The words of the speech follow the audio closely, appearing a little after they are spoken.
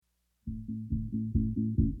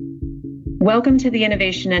Welcome to the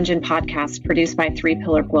Innovation Engine podcast produced by 3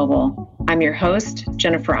 Pillar Global. I'm your host,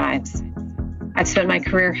 Jennifer Ives. I've spent my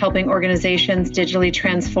career helping organizations digitally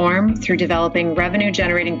transform through developing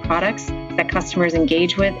revenue-generating products that customers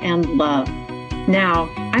engage with and love. Now,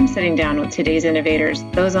 I'm sitting down with today's innovators,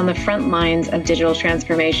 those on the front lines of digital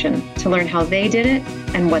transformation, to learn how they did it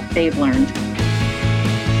and what they've learned.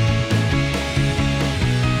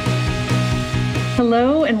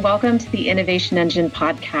 Hello and welcome to the Innovation Engine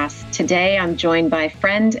podcast. Today, I'm joined by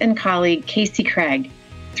friend and colleague Casey Craig,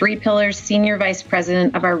 3 Pillars Senior Vice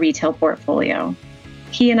President of our retail portfolio.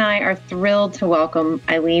 He and I are thrilled to welcome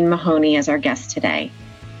Eileen Mahoney as our guest today.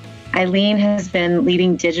 Eileen has been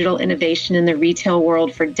leading digital innovation in the retail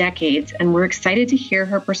world for decades, and we're excited to hear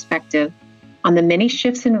her perspective on the many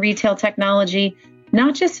shifts in retail technology,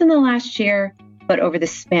 not just in the last year, but over the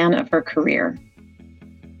span of her career.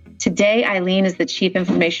 Today, Eileen is the Chief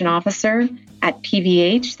Information Officer at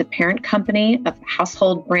PVH, the parent company of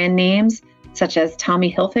household brand names such as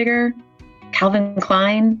Tommy Hilfiger, Calvin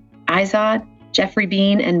Klein, Izod, Jeffrey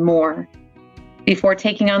Bean, and more. Before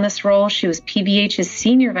taking on this role, she was PVH's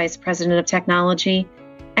Senior Vice President of Technology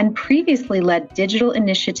and previously led digital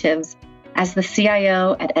initiatives as the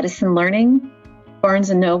CIO at Edison Learning,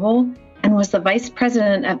 Barnes & Noble, and was the Vice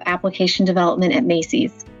President of Application Development at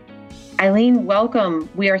Macy's. Eileen, welcome.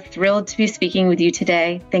 We are thrilled to be speaking with you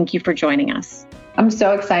today. Thank you for joining us. I'm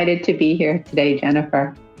so excited to be here today,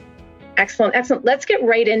 Jennifer. Excellent. Let's get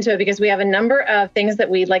right into it because we have a number of things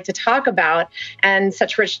that we'd like to talk about and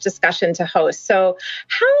such rich discussion to host. So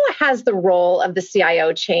how has the role of the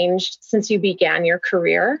CIO changed since you began your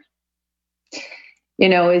career? You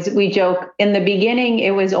know, as we joke, in the beginning,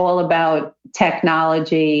 it was all about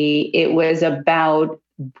technology. It was about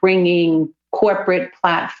bringing corporate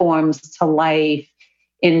platforms to life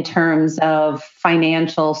in terms of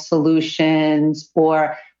financial solutions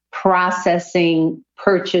or processing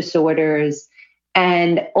purchase orders.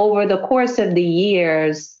 And over the course of the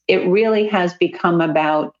years, it really has become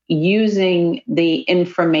about using the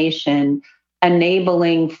information,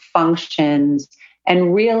 enabling functions,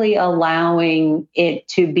 and really allowing it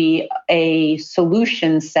to be a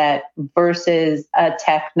solution set versus a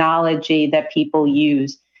technology that people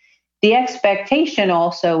use. The expectation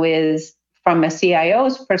also is, from a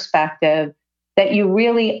CIO's perspective, that you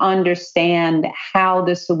really understand how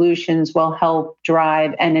the solutions will help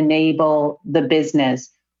drive and enable the business,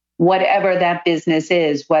 whatever that business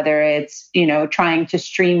is, whether it's, trying to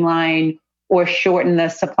streamline or shorten the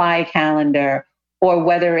supply calendar, or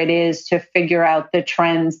whether it is to figure out the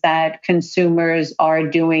trends that consumers are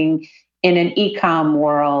doing in an e-com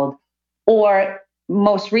world, or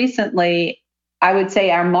most recently, I would say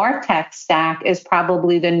our MarTech stack is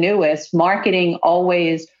probably the newest. Marketing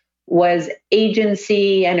always was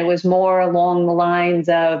agency, and it was more along the lines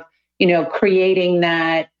of, creating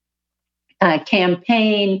that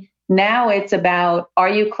campaign. Now it's about, are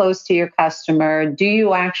you close to your customer? Do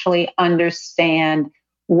you actually understand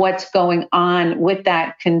what's going on with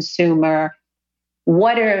that consumer?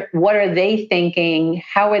 What are they thinking?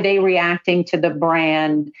 How are they reacting to the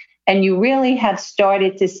brand? And you really have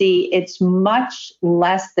started to see it's much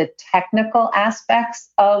less the technical aspects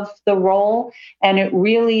of the role, and it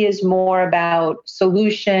really is more about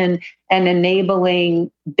solution and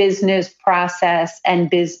enabling business process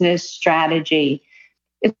and business strategy.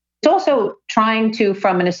 It's also trying to,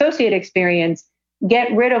 from an associate experience,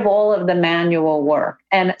 get rid of all of the manual work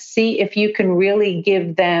and see if you can really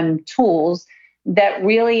give them tools that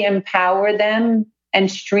really empower them and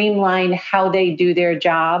streamline how they do their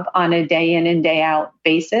job on a day in and day out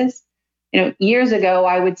basis. Years ago,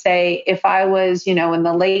 I would say if I was, in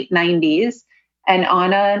the late 90s and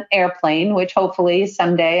on an airplane, which hopefully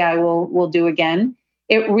someday I will do again,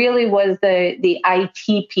 it really was the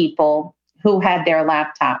IT people who had their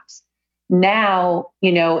laptops. Now,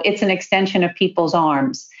 it's an extension of people's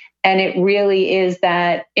arms. And it really is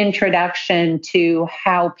that introduction to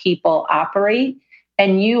how people operate.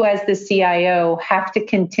 And you as the CIO have to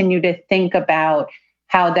continue to think about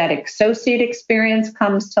how that associate experience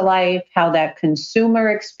comes to life, how that consumer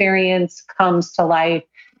experience comes to life,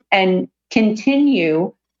 and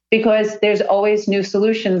continue, because there's always new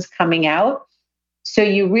solutions coming out. So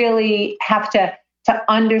you really have to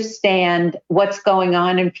understand what's going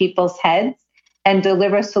on in people's heads and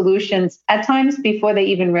deliver solutions at times before they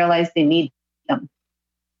even realize they need them.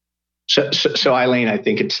 So Eileen, I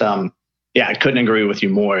think it's I couldn't agree with you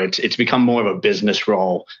more. It's become more of a business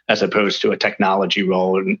role as opposed to a technology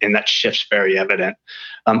role, and that shift's very evident.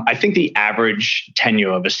 I think the average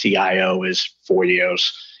tenure of a CIO is 4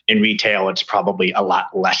 years. In retail, it's probably a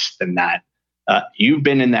lot less than that. You've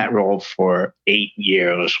been in that role for 8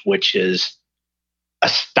 years, which is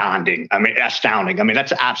astounding. I mean,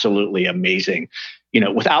 that's absolutely amazing.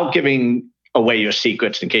 Without giving away your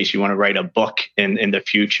secrets in case you want to write a book in the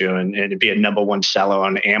future and be a #1 seller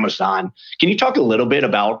on Amazon. Can you talk a little bit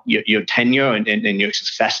about your tenure and your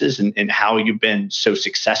successes and how you've been so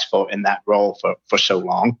successful in that role for so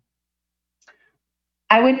long?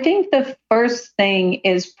 I would think the first thing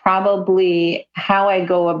is probably how I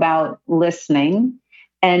go about listening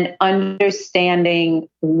and understanding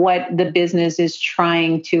what the business is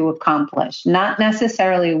trying to accomplish, not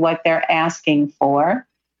necessarily what they're asking for.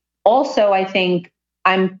 Also, I think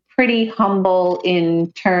I'm pretty humble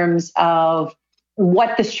in terms of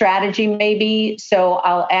what the strategy may be. So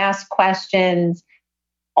I'll ask questions,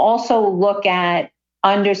 also look at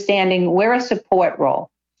understanding we're a support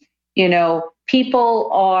role. People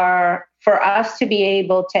are, for us to be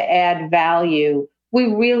able to add value, we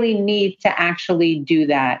really need to actually do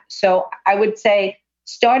that. So I would say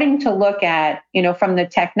starting to look at, from the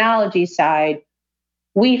technology side,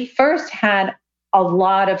 we first had a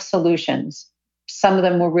lot of solutions. Some of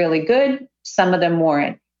them were really good, some of them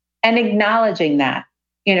weren't. And acknowledging that,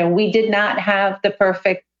 we did not have the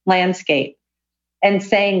perfect landscape and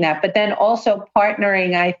saying that, but then also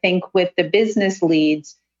partnering, I think, with the business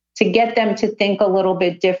leads to get them to think a little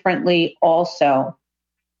bit differently also.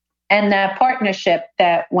 And that partnership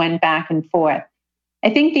that went back and forth. I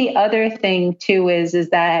think the other thing too is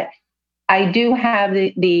that I do have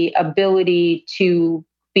the ability to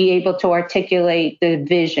be able to articulate the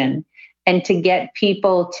vision and to get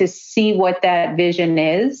people to see what that vision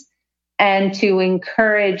is and to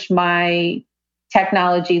encourage my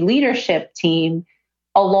technology leadership team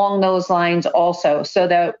along those lines also, so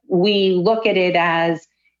that we look at it as,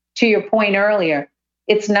 to your point earlier,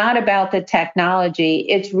 it's not about the technology,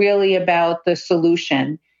 it's really about the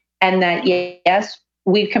solution. And that, yes,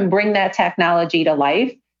 we can bring that technology to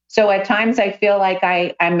life. So at times I feel like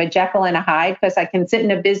I'm a Jekyll and a Hyde, because I can sit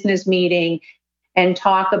in a business meeting and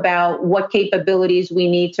talk about what capabilities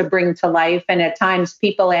we need to bring to life. And at times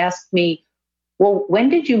people ask me, well, when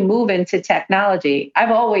did you move into technology?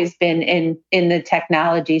 I've always been in the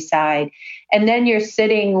technology side. And then you're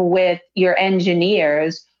sitting with your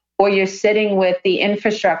engineers or you're sitting with the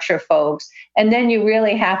infrastructure folks. And then you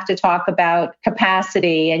really have to talk about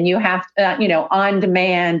capacity, and you have to, on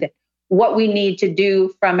demand, what we need to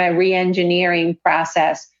do from a re-engineering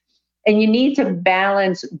process. And you need to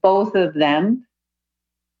balance both of them.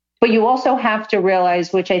 But you also have to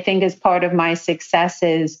realize, which I think is part of my success,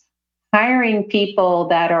 is hiring people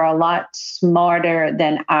that are a lot smarter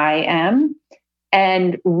than I am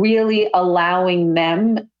and really allowing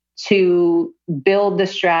them to build the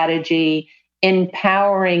strategy,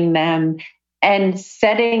 empowering them, and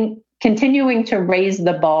continuing to raise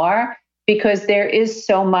the bar, because there is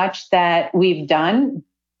so much that we've done,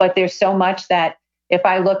 but there's so much that, if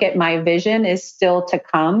I look at my vision, is still to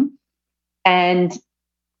come. And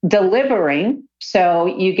delivering, so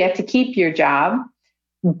you get to keep your job,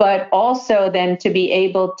 but also then to be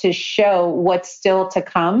able to show what's still to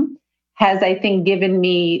come has, I think, given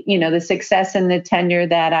me, the success and the tenure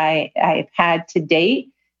that I've had to date.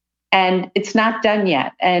 And it's not done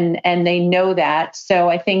yet. And they know that. So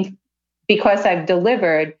I think because I've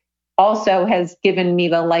delivered also has given me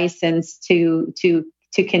the license to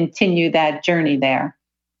continue that journey there.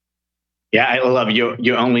 Yeah, I love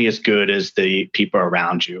you're only as good as the people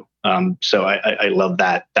around you. So I love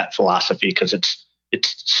that philosophy, because it's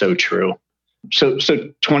so true. So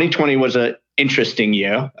 2020 was an interesting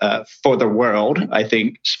year for the world, I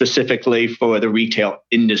think, specifically for the retail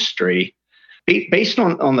industry. Based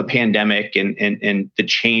on the pandemic and the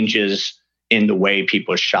changes in the way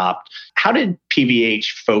people shopped, how did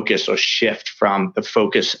PVH focus or shift from the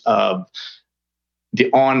focus of the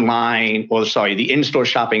in-store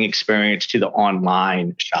shopping experience to the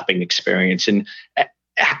online shopping experience? And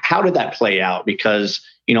how did that play out? Because,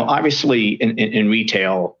 obviously in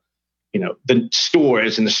retail, the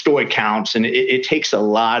stores and the store accounts, and it takes a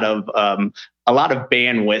lot of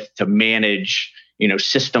bandwidth to manage,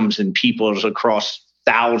 systems and peoples across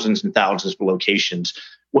thousands and thousands of locations.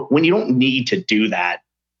 When you don't need to do that,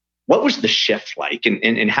 what was the shift like,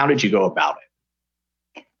 and how did you go about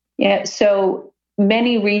it? Yeah, so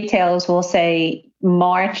many retailers will say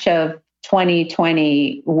March of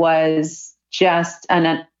 2020 was just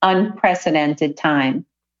an unprecedented time.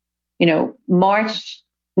 March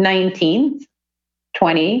 19th,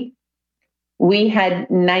 20, we had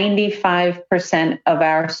 95% of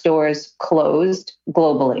our stores closed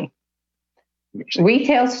globally.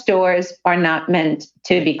 Retail stores are not meant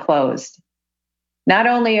to be closed. Not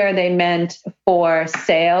only are they meant for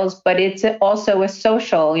sales, but it's also a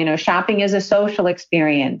social, shopping is a social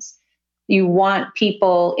experience. You want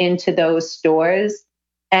people into those stores.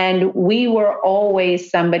 And we were always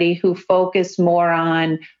somebody who focused more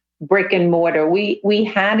on brick and mortar.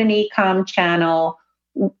 We had an e-com channel.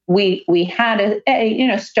 We had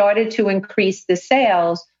started to increase the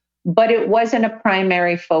sales, but it wasn't a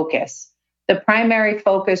primary focus. The primary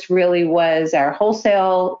focus really was our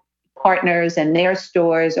wholesale partners and their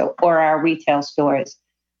stores or our retail stores.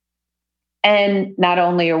 And not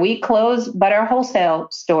only are we closed, but our wholesale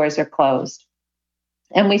stores are closed.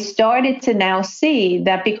 And we started to now see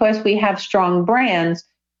that because we have strong brands,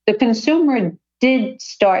 the consumer did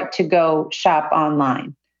start to go shop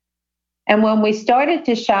online. And when we started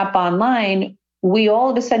to shop online, we all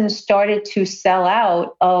of a sudden started to sell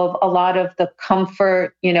out of a lot of the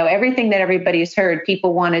comfort, everything that everybody's heard.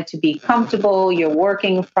 People wanted to be comfortable, you're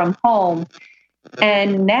working from home.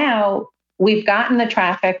 And now we've gotten the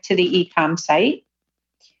traffic to the e-com site.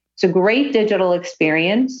 It's a great digital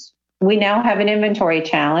experience. We now have an inventory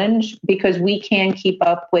challenge because we can't keep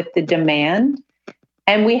up with the demand.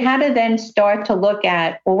 And we had to then start to look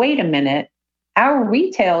at, well, wait a minute, our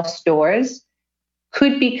retail stores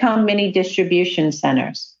could become mini distribution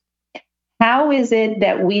centers. How is it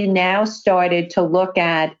that we now started to look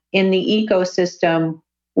at in the ecosystem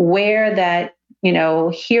where that,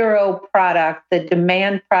 hero product, the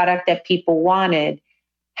demand product that people wanted,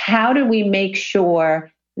 how do we make sure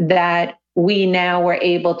that we now were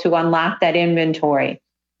able to unlock that inventory,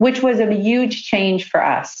 which was a huge change for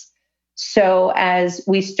us. So as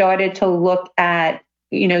we started to look at,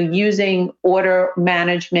 using order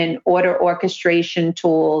management, order orchestration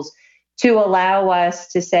tools to allow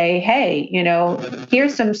us to say, hey,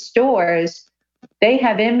 here's some stores, they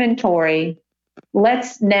have inventory.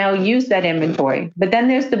 Let's now use that inventory. But then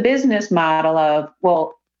there's the business model of,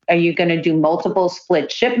 well, are you going to do multiple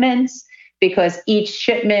split shipments? Because each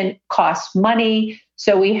shipment costs money.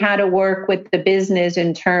 So we had to work with the business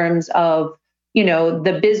in terms of,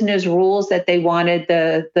 the business rules that they wanted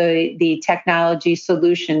the technology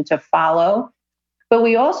solution to follow. But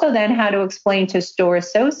we also then had to explain to store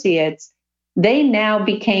associates, they now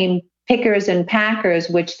became pickers and packers,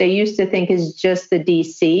 which they used to think is just the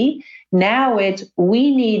DC. Now it's,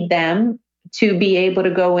 we need them to be able to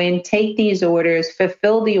go in, take these orders,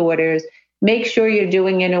 fulfill the orders, make sure you're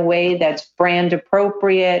doing it in a way that's brand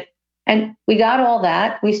appropriate. And we got all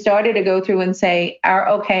that. We started to go through and say,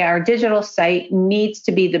 our digital site needs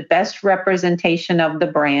to be the best representation of the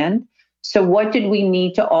brand. So what did we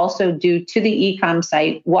need to also do to the e-com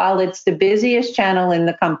site while it's the busiest channel in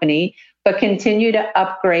the company, but continue to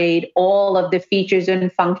upgrade all of the features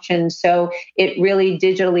and functions so it really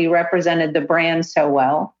digitally represented the brand so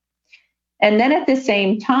well. And then at the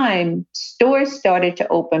same time, stores started to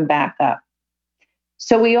open back up.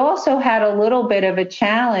 So we also had a little bit of a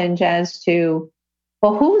challenge as to,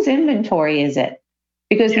 well, whose inventory is it?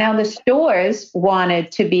 Because now the stores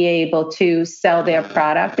wanted to be able to sell their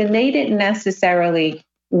product, and they didn't necessarily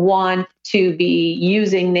want to be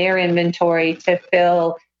using their inventory to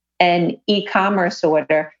fill an e-commerce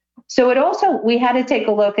order. So it also, we had to take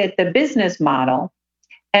a look at the business model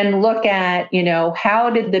and look at, how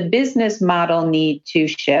did the business model need to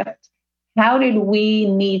shift? How did we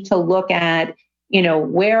need to look at,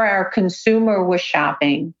 where our consumer was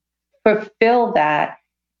shopping, fulfill that,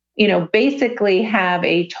 basically have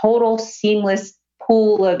a total seamless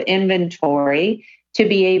pool of inventory to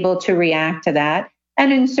be able to react to that.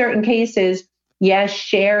 And in certain cases, yes,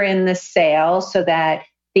 share in the sales so that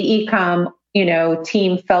the e-com,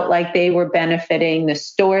 team felt like they were benefiting, the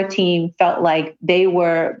store team felt like they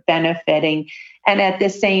were benefiting. And at the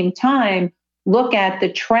same time, look at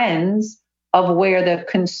the trends of where the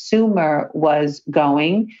consumer was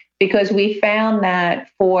going, because we found that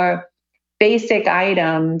for basic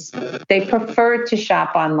items, they preferred to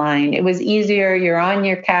shop online. It was easier. You're on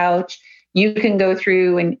your couch. You can go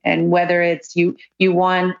through and whether it's you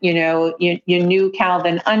want, your new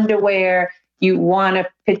Calvin underwear, you want a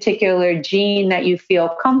particular jean that you feel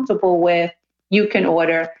comfortable with, you can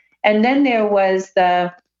order. And then there was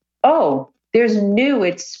there's new,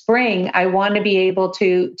 it's spring. I want to be able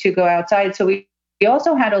to go outside. So we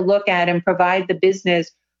also had to look at and provide the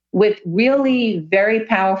business with really very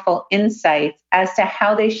powerful insights as to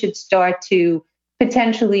how they should start to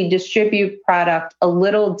potentially distribute product a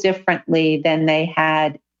little differently than they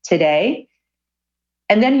had today.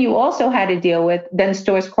 And then you also had to deal with, then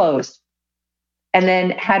stores closed. And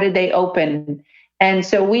then how did they open? And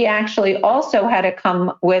so we actually also had to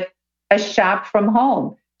come with a shop from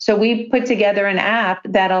home. So we put together an app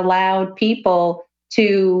that allowed people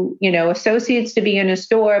to, associates to be in a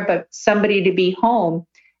store, but somebody to be home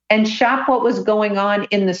and shop what was going on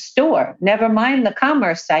in the store, never mind the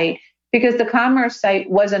commerce site, because the commerce site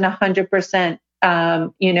wasn't 100%,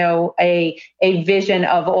 a vision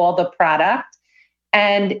of all the product.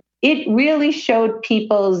 And it really showed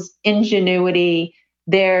people's ingenuity,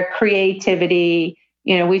 their creativity.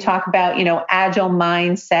 We talk about, agile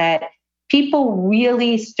mindset. People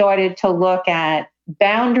really started to look at,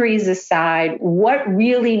 boundaries aside, what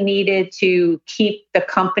really needed to keep the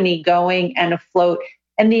company going and afloat.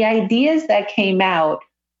 And the ideas that came out,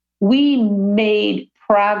 we made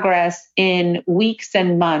progress in weeks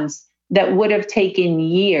and months that would have taken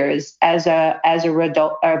years as a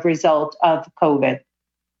result of COVID.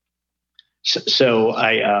 So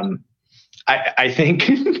I think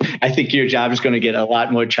I think your job is going to get a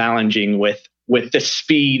lot more challenging with the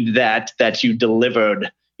speed that you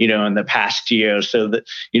delivered, in the past year. So that,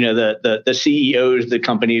 the CEOs, the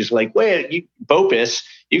companies like, wait, BOPIS,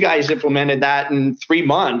 you guys implemented that in 3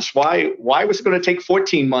 months. Why was it going to take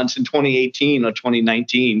 14 months in 2018 or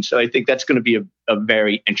 2019? So I think that's going to be a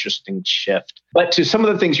very interesting shift. But to some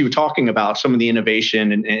of the things you were talking about, some of the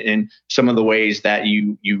innovation and some of the ways that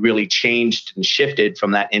you really changed and shifted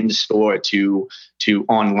from that in-store to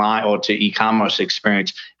online or to e-commerce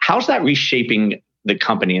experience, how's that reshaping the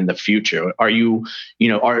company in the future?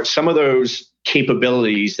 Are some of those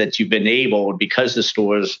capabilities that you've enabled because the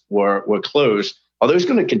stores were closed, are those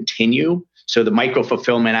going to continue? So the micro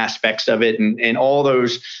fulfillment aspects of it and all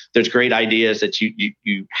those great ideas that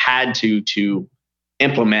you had to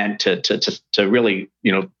implement to really,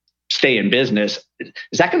 stay in business,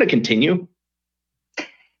 is that going to continue?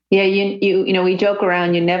 Yeah, we joke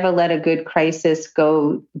around, you never let a good crisis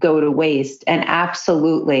go to waste. And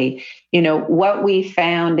absolutely, what we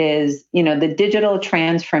found is, the digital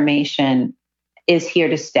transformation is here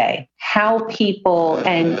to stay. How people,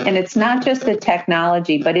 and it's not just the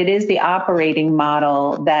technology, but it is the operating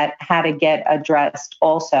model that had to get addressed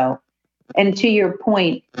also. And to your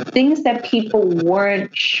point, things that people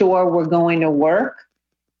weren't sure were going to work,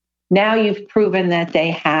 now you've proven that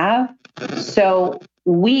they have. So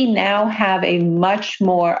we now have a much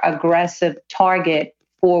more aggressive target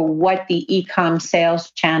for what the e-com sales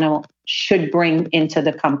channel should bring into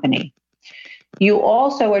the company. You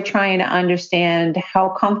also are trying to understand how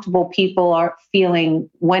comfortable people are feeling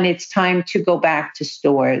when it's time to go back to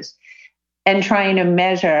stores and trying to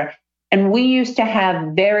measure. And we used to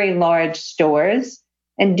have very large stores.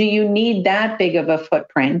 And do you need that big of a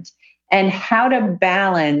footprint? And how to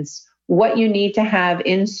balance what you need to have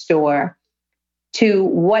in store to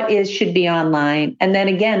what should be online. And then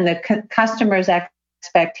again, the customer's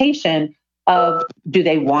expectation of, do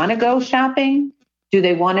they want to go shopping? Do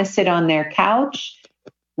they want to sit on their couch?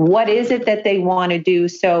 What is it that they want to do?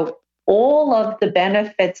 So all of the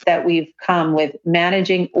benefits that we've come with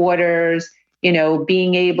managing orders,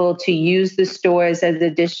 being able to use the stores as a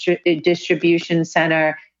distribution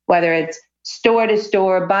center, whether it's store to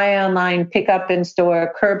store, buy online, pick up in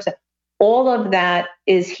store, curbside, all of that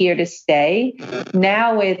is here to stay.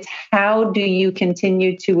 Now it's how do you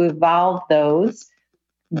continue to evolve those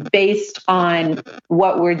based on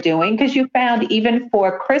what we're doing? Because you found even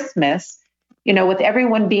for Christmas, with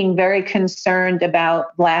everyone being very concerned about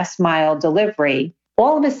last mile delivery,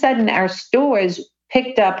 all of a sudden our stores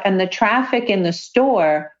picked up and the traffic in the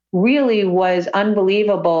store really was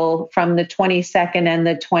unbelievable from the 22nd and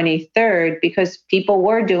the 23rd because people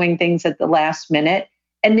were doing things at the last minute.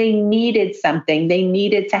 And they needed something. They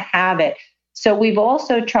needed to have it. So we've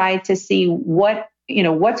also tried to see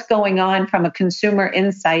what's going on from a consumer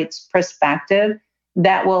insights perspective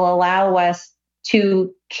that will allow us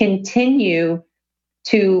to continue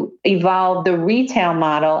to evolve the retail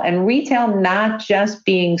model, and retail not just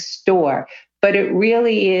being store, but it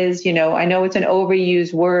really is, I know it's an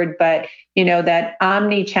overused word, but that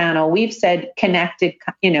omni-channel, we've said connected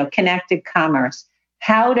commerce.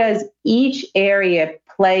 How does each area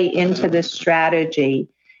play into the strategy?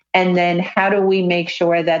 And then how do we make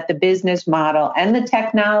sure that the business model and the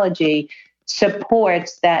technology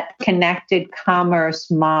supports that connected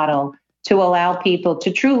commerce model to allow people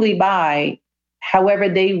to truly buy however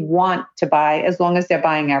they want to buy, as long as they're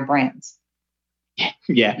buying our brands?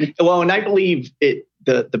 Yeah. Well, and I believe the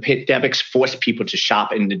pandemics forced people to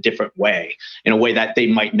shop in a different way, in a way that they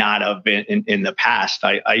might not have been in the past.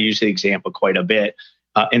 I use the example quite a bit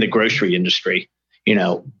in the grocery industry.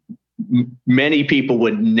 Many people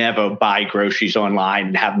would never buy groceries online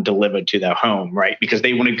and have them delivered to their home, right? Because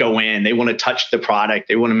they want to go in, they want to touch the product,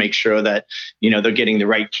 they want to make sure that, they're getting the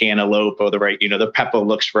right cantaloupe or the right, the pepper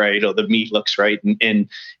looks right or the meat looks right.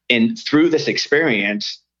 And through this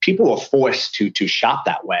experience, people were forced to shop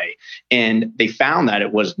that way, and they found that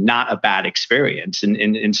it was not a bad experience. And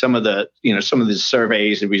in some of the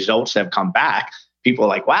surveys and results that have come back, people are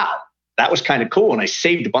like, wow, that was kind of cool. And I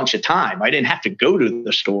saved a bunch of time. I didn't have to go to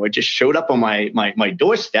the store. It just showed up on my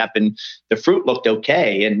doorstep, and the fruit looked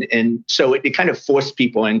okay. And so it kind of forced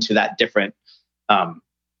people into that different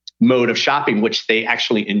mode of shopping, which they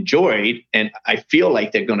actually enjoyed. And I feel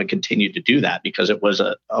like they're going to continue to do that because it was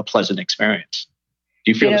a pleasant experience.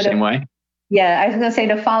 Do you feel the same way? Yeah, I was going to say,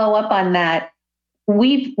 to follow up on that,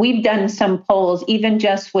 we've done some polls, even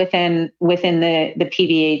just within the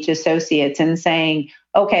PVH associates, and saying,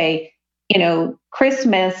 okay,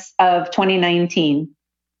 Christmas of 2019,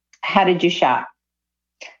 how did you shop?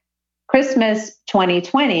 Christmas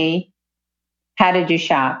 2020, how did you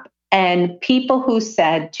shop? And people who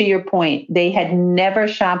said, to your point, they had never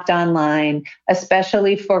shopped online,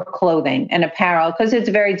 especially for clothing and apparel, because it's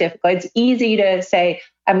very difficult. It's easy to say,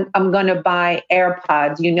 I'm going to buy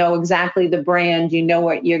AirPods. You know exactly the brand. You know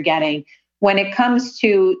what you're getting. When it comes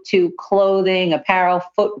to clothing, apparel,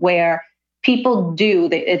 footwear, people do.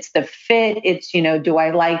 It's the fit. It's, do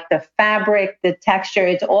I like the fabric, the texture?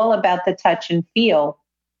 It's all about the touch and feel.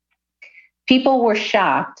 People were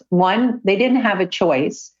shocked. One, they didn't have a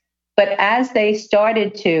choice. But as they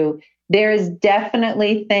started to, there's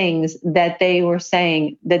definitely things that they were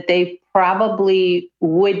saying that they probably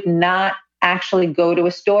would not actually go to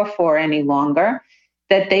a store for any longer,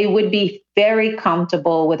 that they would be very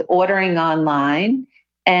comfortable with ordering online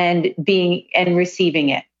and receiving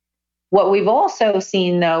it. What we've also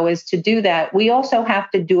seen, though, is to do that, we also have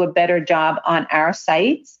to do a better job on our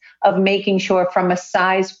sites of making sure, from a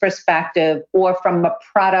size perspective or from a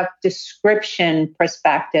product description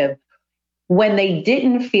perspective, when they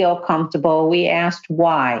didn't feel comfortable, we asked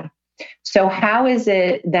why. So how is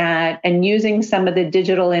it that, and using some of the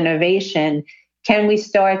digital innovation, can we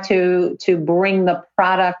start to bring the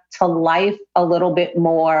product to life a little bit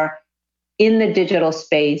more in the digital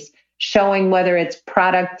space, showing whether it's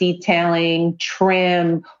product detailing,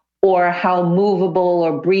 trim, or how movable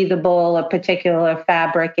or breathable a particular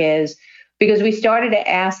fabric is? Because we started to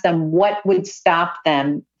ask them what would stop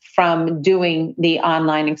them from doing the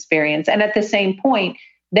online experience. And at the same point,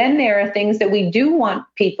 then there are things that we do want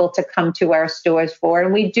people to come to our stores for,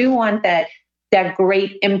 and we do want that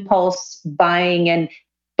great impulse buying.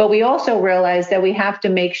 But we also realize that we have to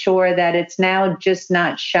make sure that it's now just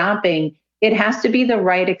not shopping. It has to be the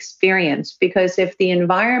right experience, because if the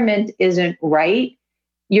environment isn't right,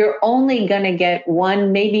 you're only going to get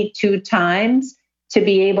one, maybe two times to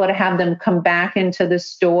be able to have them come back into the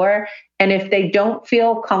store. And if they don't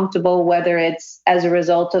feel comfortable, whether it's as a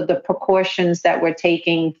result of the precautions that we're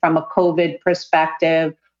taking from a COVID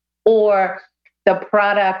perspective, or the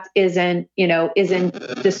product isn't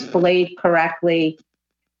displayed correctly,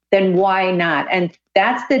 then why not? And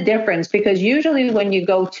that's the difference, because usually when you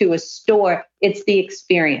go to a store, it's the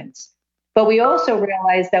experience. But we also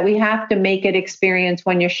realize that we have to make it experience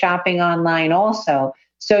when you're shopping online also.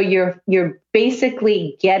 So you're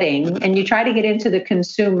basically getting, and you try to get into the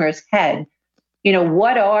consumer's head,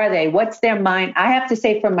 what are they? What's their mind? I have to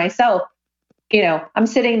say for myself, I'm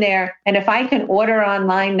sitting there, and if I can order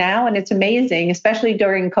online now, and it's amazing, especially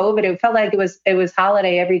during COVID, it felt like it was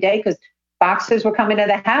holiday every day because boxes were coming to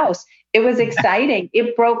the house. It was exciting.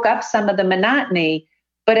 It broke up some of the monotony.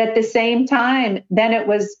 But at the same time, then it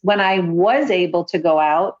was when I was able to go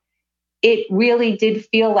out, it really did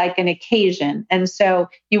feel like an occasion. And so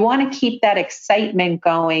you want to keep that excitement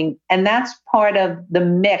going. And that's part of the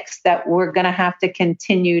mix that we're going to have to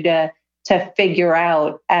continue to figure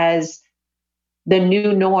out the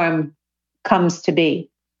new norm comes to be.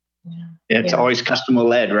 It's always customer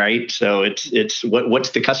led, right? So it's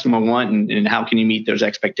what's the customer want, and how can you meet those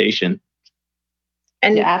expectations?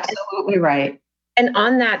 And you're absolutely right. And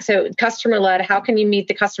on that, so customer led, how can you meet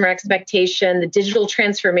the customer expectation, the digital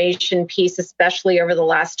transformation piece, especially over the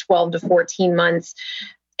last 12 to 14 months?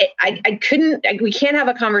 We can't have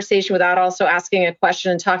a conversation without also asking a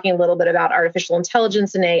question and talking a little bit about artificial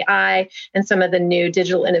intelligence and AI and some of the new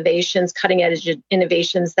digital innovations, cutting edge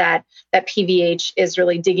innovations that PVH is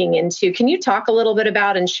really digging into. Can you talk a little bit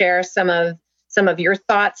about and share some of your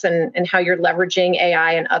thoughts and how you're leveraging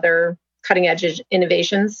AI and other cutting edge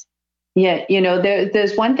innovations? Yeah,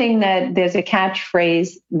 there's one thing there's a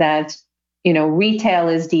catchphrase that's, retail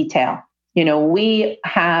is detail. We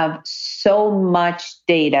have so much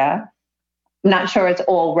data. I'm not sure it's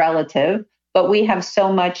all relative, but we have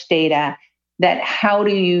so much data that how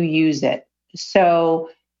do you use it? So,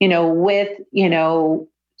 with,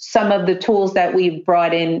 some of the tools that we've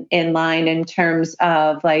brought in line in terms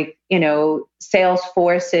of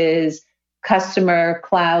Salesforce's customer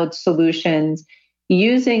cloud solutions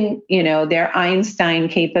using, their Einstein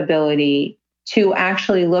capability to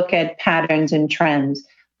actually look at patterns and trends.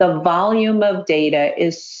 The volume of data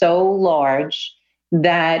is so large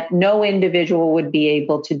that no individual would be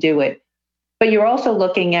able to do it. But you're also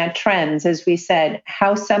looking at trends, as we said,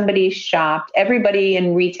 how somebody shopped. Everybody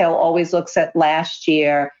in retail always looks at last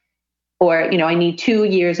year, or, I need 2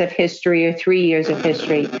 years of history or 3 years of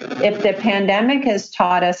history. If the pandemic has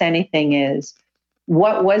taught us anything, is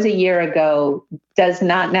what was a year ago does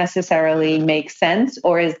not necessarily make sense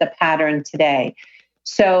or is the pattern today.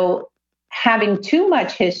 So having too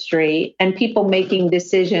much history and people making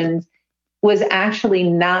decisions was actually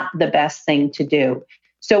not the best thing to do.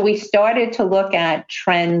 So we started to look at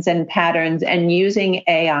trends and patterns and using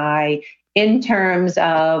AI in terms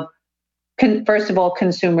of, first of all,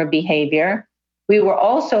 consumer behavior. We were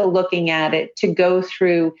also looking at it to go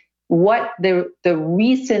through what the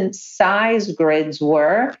recent size grids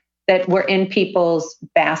were that were in people's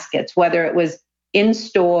baskets, whether it was in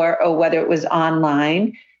store or whether it was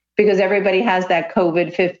online, because everybody has that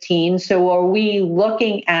COVID-15. So are we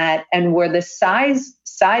looking at, and were the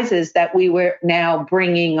sizes that we were now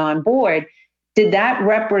bringing on board, did that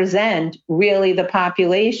represent really the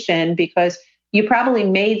population? Because you probably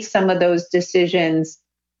made some of those decisions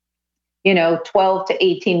 12 to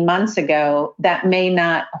 18 months ago that may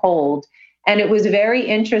not hold. And it was very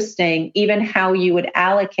interesting, even how you would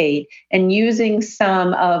allocate and using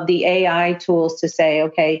some of the AI tools to say,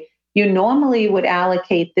 okay, you normally would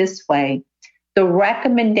allocate this way. The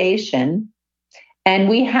recommendation, and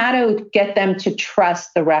we had to get them to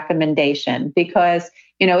trust the recommendation because,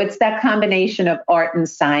 it's that combination of art and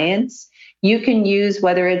science. You can use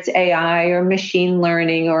whether it's AI or machine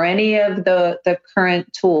learning or any of the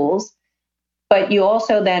current tools, but you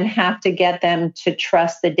also then have to get them to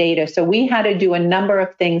trust the data. So we had to do a number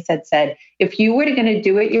of things that said, if you were going to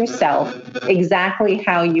do it yourself, exactly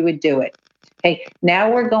how you would do it. Okay,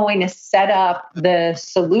 now we're going to set up the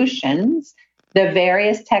solutions, the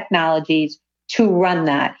various technologies to run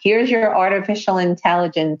that. Here's your artificial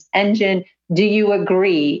intelligence engine. Do you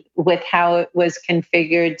agree with how it was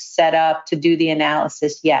configured, set up to do the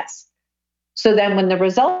analysis? Yes. So then when the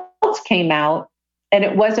results came out, and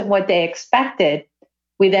it wasn't what they expected,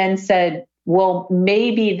 we then said, well,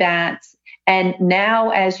 maybe that's, and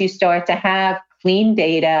now as you start to have clean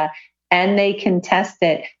data and they can test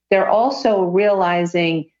it, they're also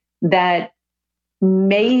realizing that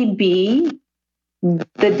maybe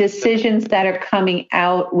the decisions that are coming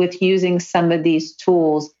out with using some of these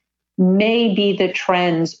tools may be the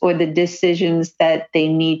trends or the decisions that they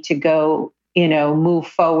need to go move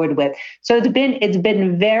forward with. So it's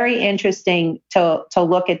been very interesting to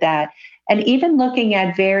look at that. And even looking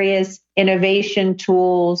at various innovation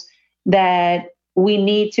tools that we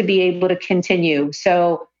need to be able to continue.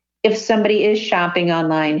 So if somebody is shopping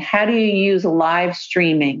online, how do you use live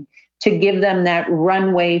streaming to give them that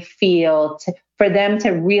runway feel for them to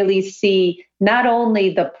really see not only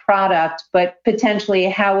the product, but potentially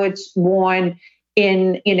how it's worn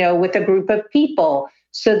in, with a group of people,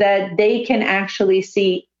 so that they can actually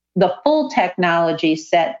see the full technology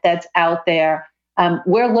set that's out there.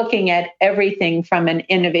 We're looking at everything from an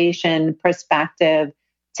innovation perspective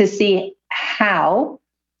to see how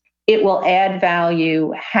it will add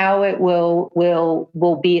value, how it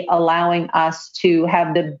will be allowing us to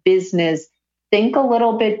have the business think a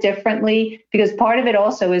little bit differently, because part of it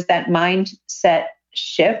also is that mindset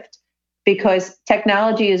shift, because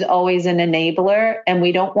technology is always an enabler and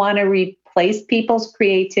we don't want to replace people's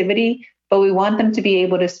creativity, but we want them to be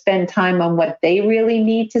able to spend time on what they really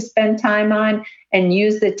need to spend time on and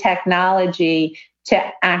use the technology to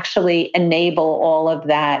actually enable all of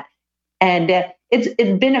that. And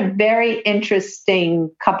it's been a very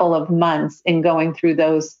interesting couple of months in going through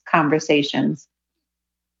those conversations.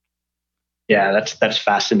 Yeah, that's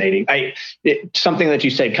fascinating. Something that you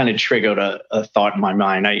said kind of triggered a thought in my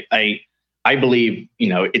mind. I believe,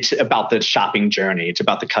 it's about the shopping journey. It's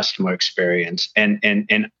about the customer experience. And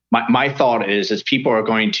my thought is people are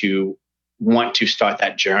going to want to start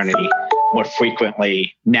that journey more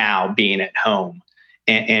frequently now being at home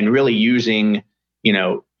and really using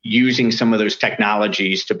some of those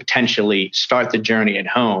technologies to potentially start the journey at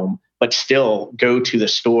home, but still go to the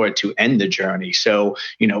store to end the journey. So,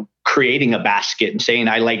 creating a basket and saying,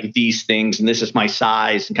 I like these things and this is my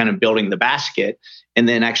size, and kind of building the basket, and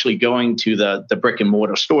then actually going to the brick and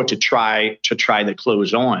mortar store to try the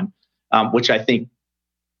clothes on, which I think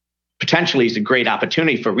potentially is a great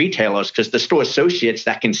opportunity for retailers, because the store associates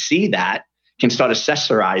that can see that can start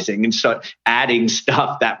accessorizing and start adding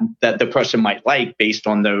stuff that the person might like based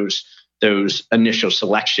on those those initial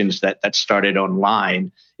selections that started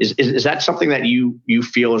online. Is that something that you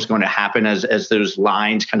feel is going to happen as those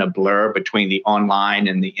lines kind of blur between the online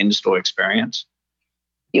and the in-store experience?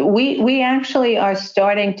 We actually are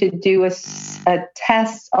starting to do a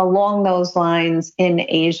test along those lines in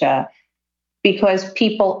Asia, because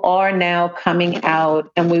people are now coming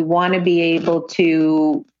out, and we want to be able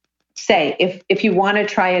to say, if you want to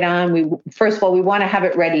try it on, we want to have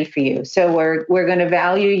it ready for you. So we're going to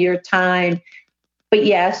value your time. But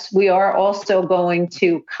yes, we are also going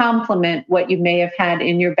to complement what you may have had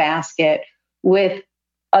in your basket with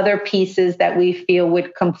other pieces that we feel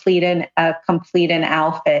would complete an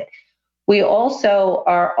outfit. We also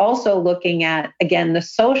are looking at, again, the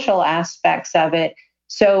social aspects of it.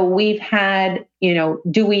 So we've had,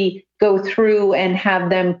 do we go through and have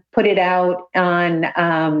them put it out on,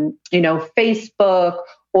 Facebook,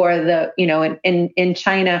 or in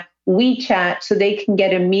China, WeChat, so they can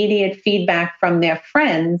get immediate feedback from their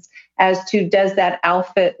friends as to, does that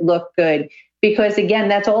outfit look good? Because again,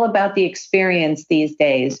 that's all about the experience these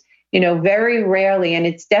days. Very rarely, and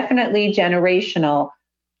it's definitely generational,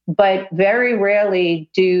 but very rarely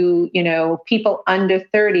do, people under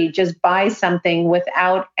 30 just buy something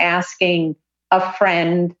without asking a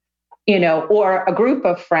friend, or a group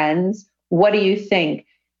of friends, what do you think?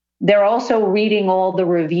 They're also reading all the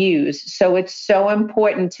reviews. So it's so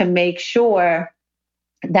important to make sure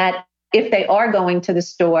that if they are going to the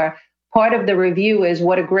store, part of the review is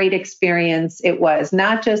what a great experience it was.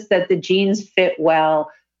 Not just that the jeans fit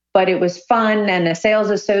well, but it was fun, and a sales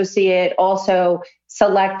associate also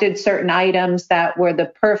selected certain items that were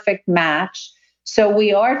the perfect match. So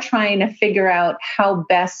we are trying to figure out how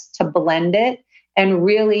best to blend it and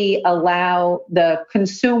really allow the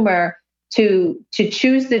consumer to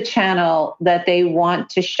choose the channel that they want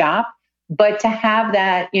to shop, but to have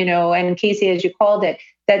that, and Casey, as you called it,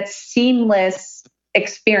 that seamless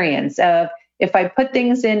experience of, if I put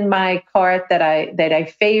things in my cart that I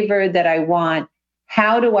favor, that I want,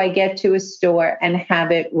 how do I get to a store and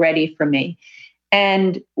have it ready for me?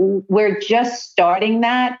 And we're just starting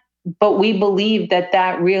that, but we believe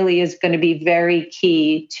that really is going to be very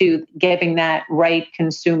key to giving that right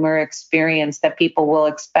consumer experience that people will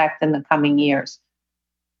expect in the coming years.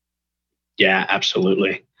 Yeah,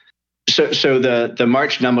 absolutely. So the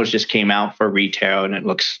March numbers just came out for retail,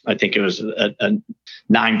 and I think it was a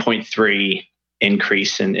 9.3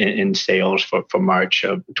 increase in sales for March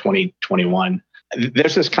of 2021.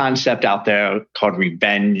 There's this concept out there called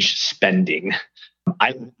revenge spending.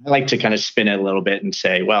 I like to kind of spin it a little bit and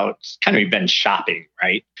say, well, it's kind of revenge shopping,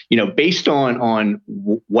 right? Based on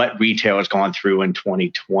what retail has gone through in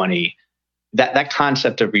 2020, that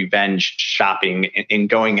concept of revenge shopping and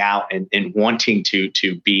going out and wanting to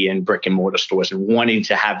be in brick and mortar stores and wanting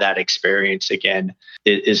to have that experience again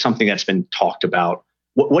is something that's been talked about.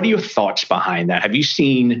 What are your thoughts behind that? Have you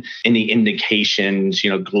seen any indications,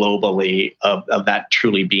 globally of that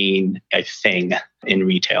truly being a thing in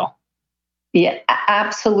retail? Yeah,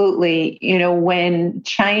 absolutely. When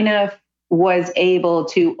China was able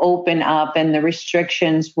to open up and the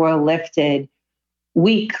restrictions were lifted,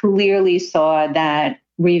 we clearly saw that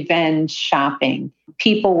revenge shopping.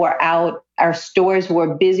 People were out, our stores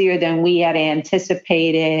were busier than we had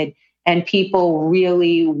anticipated, and people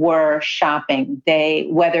really were shopping.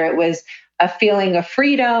 Whether it was a feeling of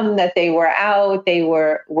freedom that they were out, they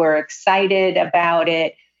were excited about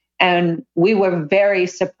it. And we were very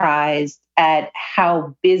surprised at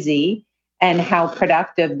how busy and how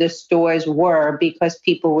productive the stores were because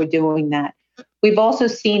people were doing that. We've also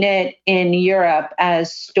seen it in Europe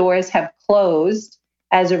as stores have closed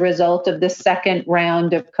as a result of the second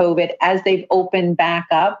round of COVID. As they've opened back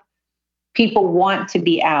up, people want to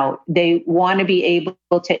be out. They want to be able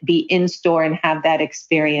to be in store and have that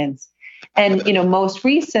experience. And, most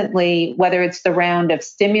recently, whether it's the round of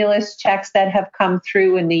stimulus checks that have come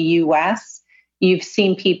through in the US, you've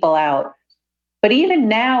seen people out. But even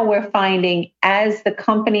now we're finding as the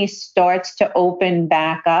company starts to open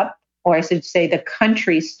back up, or I should say the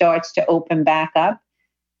country starts to open back up,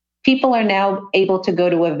 people are now able to go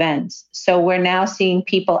to events. So we're now seeing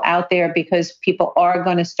people out there because people are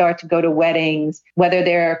going to start to go to weddings, whether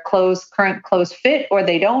their current clothes fit or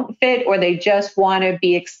they don't fit, or they just want to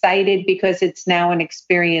be excited because it's now an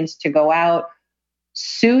experience to go out.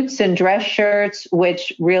 Suits and dress shirts,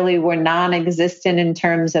 which really were non-existent in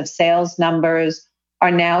terms of sales numbers,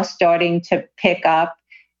 are now starting to pick up.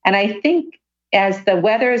 And I think as the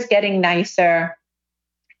weather is getting nicer,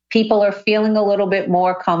 people are feeling a little bit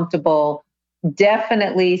more comfortable.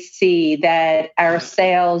 Definitely see that our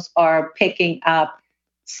sales are picking up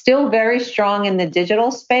Still very strong in the digital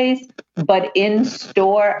space, but in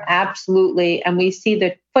store, absolutely. And we see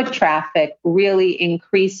the foot traffic really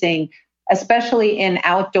increasing, especially in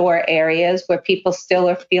outdoor areas where people still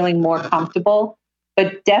are feeling more comfortable.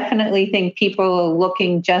 But definitely think people are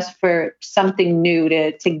looking just for something new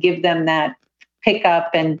to give them that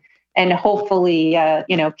pickup and hopefully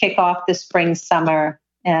kick off the spring summer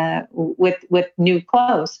with new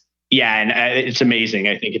clothes. Yeah, and it's amazing.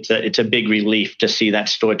 I think it's a big relief to see that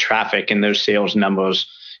store traffic and those sales numbers,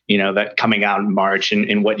 that coming out in March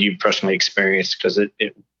and what you personally experienced, because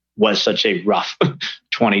it was such a rough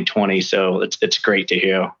 2020. So it's great to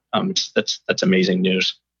hear. That's amazing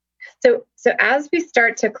news. So as we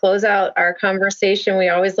start to close out our conversation, we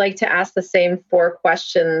always like to ask the same 4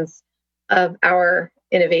 questions of our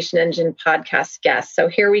Innovation Engine podcast guests. So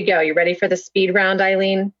here we go. You ready for the speed round,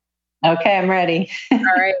 Eileen? Okay, I'm ready. All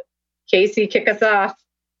right. Casey, kick us off.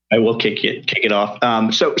 I will kick it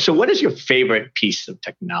off. So what is your favorite piece of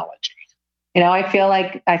technology? I feel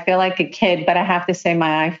like a kid, but I have to say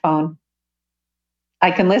my iPhone.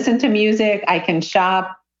 I can listen to music, I can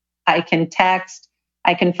shop, I can text,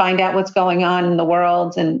 I can find out what's going on in the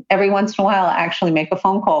world, and every once in a while, I actually make a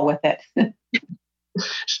phone call with it.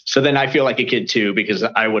 So then I feel like a kid too, because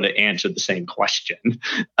I would have answered the same question,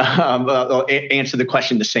 answered the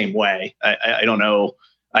question the same way. I don't know.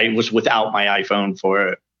 I was without my iPhone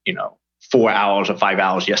for 4 hours or 5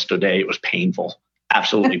 hours yesterday. It was painful,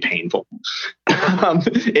 absolutely painful. On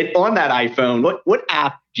that iPhone, what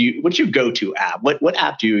app what's your go-to app? What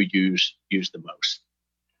app do you use the most?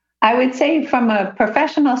 I would say from a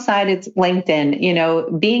professional side, it's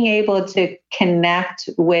LinkedIn. Being able to connect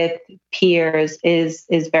with peers is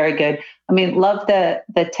very good. I mean, love the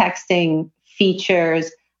texting features.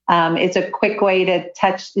 It's a quick way to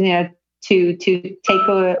touch, to take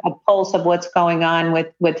a pulse of what's going on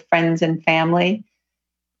with friends and family.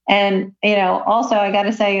 And, also I got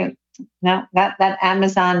to say, that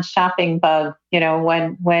Amazon shopping bug,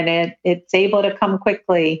 when it's able to come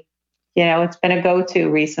quickly, it's been a go-to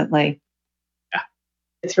recently. Yeah.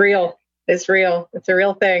 It's real. It's real. It's a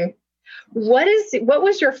real thing. What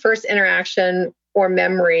was your first interaction or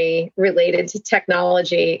memory related to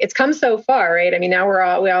technology? It's come so far, right? I mean,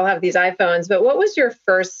 now we all have these iPhones, but what was your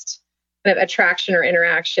first kind of attraction or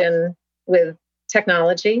interaction with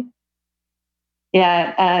technology?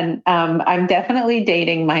 Yeah, and I'm definitely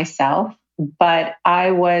dating myself, but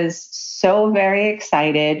I was so very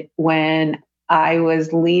excited when I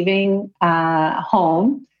was leaving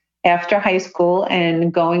home after high school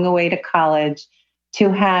and going away to college to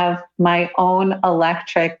have my own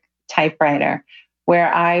electric typewriter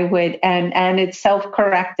where I would, and it's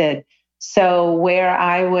self-corrected. So where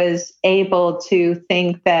I was able to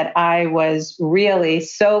think that I was really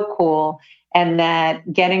so cool and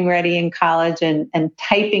that getting ready in college and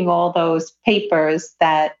typing all those papers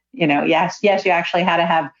that, yes, you actually had to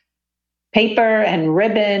have paper and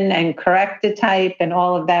ribbon and corrected type and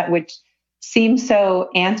all of that, which seems so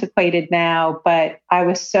antiquated now, but I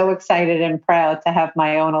was so excited and proud to have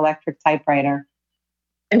my own electric typewriter.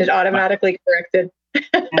 And it automatically corrected.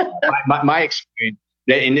 my experience,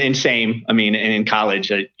 in same, I mean, in college,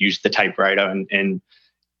 I used the typewriter and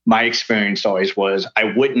my experience always was I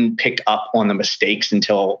wouldn't pick up on the mistakes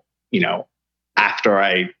until, after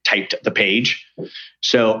I typed the page.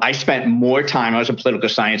 So I spent more time, I was a political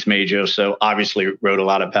science major, so obviously wrote a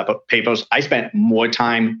lot of papers. I spent more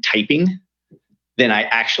time typing than I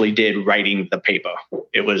actually did writing the paper.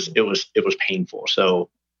 It was painful. So,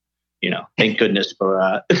 thank goodness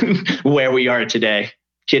for where we are today.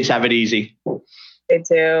 Kids have it easy. They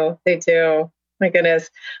do. My goodness.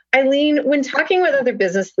 Eileen, when talking with other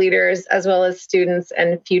business leaders, as well as students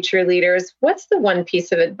and future leaders, what's the one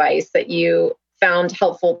piece of advice that you found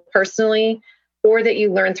helpful personally or that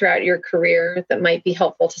you learned throughout your career that might be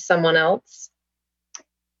helpful to someone else?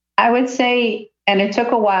 I would say, and it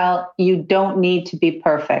took a while, you don't need to be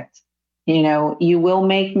perfect. You will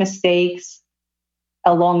make mistakes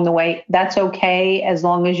along the way. That's okay as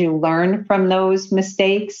long as you learn from those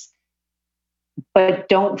mistakes. But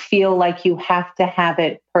don't feel like you have to have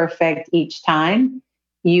it perfect each time.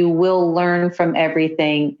 You will learn from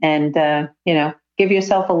everything and, give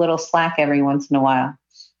yourself a little slack every once in a while.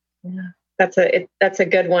 Yeah, that's a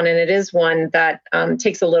good one. And it is one that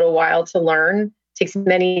takes a little while to learn, takes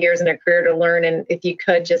many years in a career to learn. And if you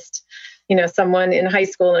could just, someone in high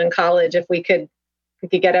school and college, if we could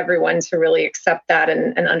get everyone to really accept that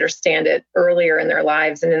and understand it earlier in their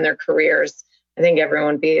lives and in their careers, I think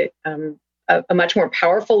everyone would be a much more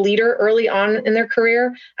powerful leader early on in their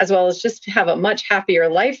career, as well as just have a much happier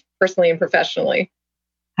life personally and professionally.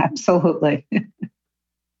 Absolutely.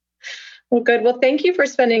 Well, good. Well, thank you for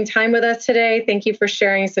spending time with us today. Thank you for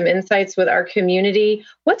sharing some insights with our community.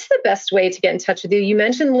 What's the best way to get in touch with you? You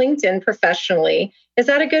mentioned LinkedIn professionally. Is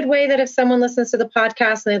that a good way that if someone listens to the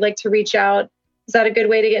podcast and they'd like to reach out, is that a good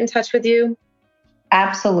way to get in touch with you?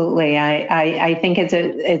 Absolutely. I think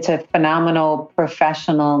it's a phenomenal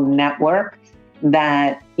professional network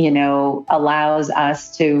that, allows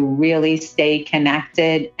us to really stay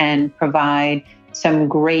connected and provide some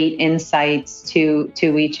great insights to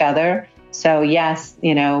each other. So yes,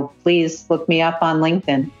 please look me up on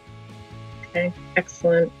LinkedIn. Okay,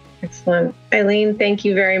 excellent. Eileen, thank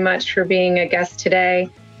you very much for being a guest today.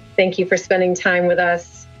 Thank you for spending time with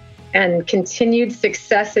us, and continued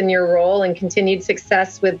success in your role and continued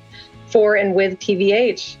success for and with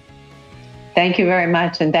PVH. Thank you very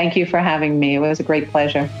much. And thank you for having me. It was a great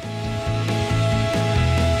pleasure.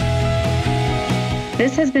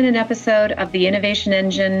 This has been an episode of The Innovation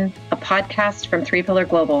Engine, a podcast from 3 Pillar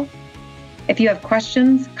Global. If you have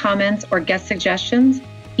questions, comments, or guest suggestions,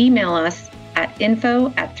 email us at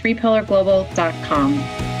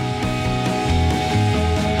info@3pillarglobal.com.